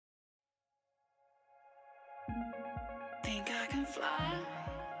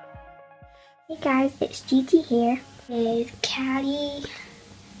Hey guys, it's Gigi here with Callie,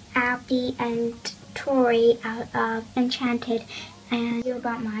 Abby, and Tori out of Enchanted, and you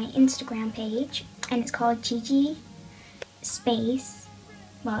about my Instagram page, and it's called Gigi Space.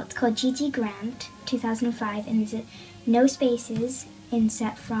 Well, it's called Gigi Grant 2005, and there's no spaces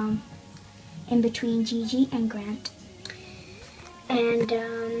inset from in between Gigi and Grant.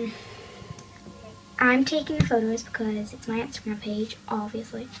 And I'm taking the photos because it's my Instagram page,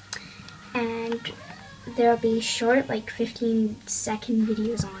 obviously. And there'll be short, like 15-second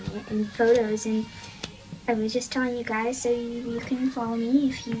videos on it and photos. And I was just telling you guys so you can follow me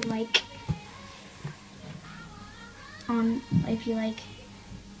if you like.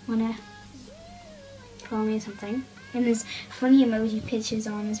 Wanna follow me or something. And there's funny emoji pictures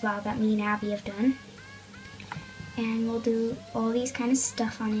on as well that me and Abby have done. And we'll do all these kind of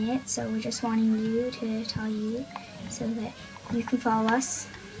stuff on it. So we're just wanting you to tell you so that you can follow us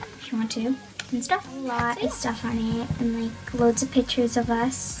if you want to and stuff. A lot of stuff on it, and like loads of pictures of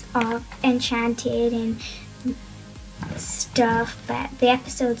us all Enchanted and stuff, but the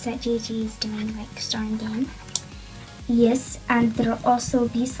episodes that Gigi's doing, like starring in. Yes, and there'll also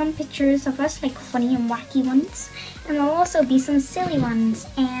be some pictures of us, like funny and wacky ones, and there'll also be some silly ones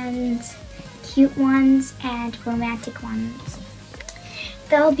and cute ones and romantic ones.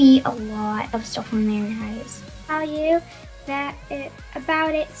 There'll be a lot of stuff on there, guys. Tell you that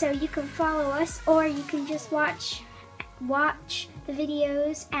about it, so you can follow us, or you can just watch the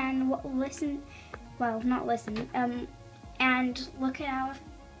videos and listen. Well, not listen. And look at our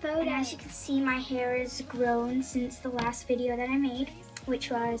photos. And as you can see, my hair has grown since the last video that I made,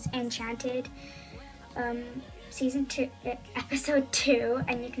 which was Enchanted, season 2, episode 2,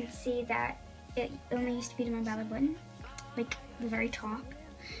 and you can see that it only used to be to my belly button, like the very top,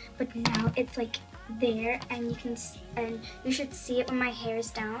 but now it's like there, and you should see it when my hair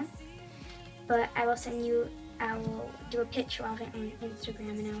is down. But I will do a picture of it on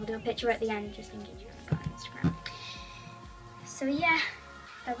Instagram, and I will do a picture at the end just in case you haven't got Instagram. So yeah,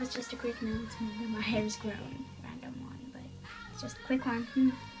 that was just a quick announcement that my hair's grown. Random one, but it's just a quick one.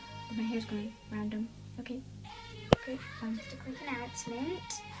 My hair's grown. Random. Okay. Just a quick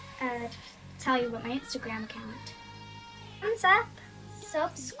announcement. Tell you about my Instagram account. Thumbs up,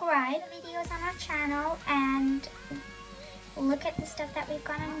 subscribe to videos on our channel, and look at the stuff that we've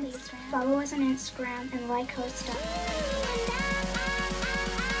got on Instagram. Follow us on Instagram and like our stuff.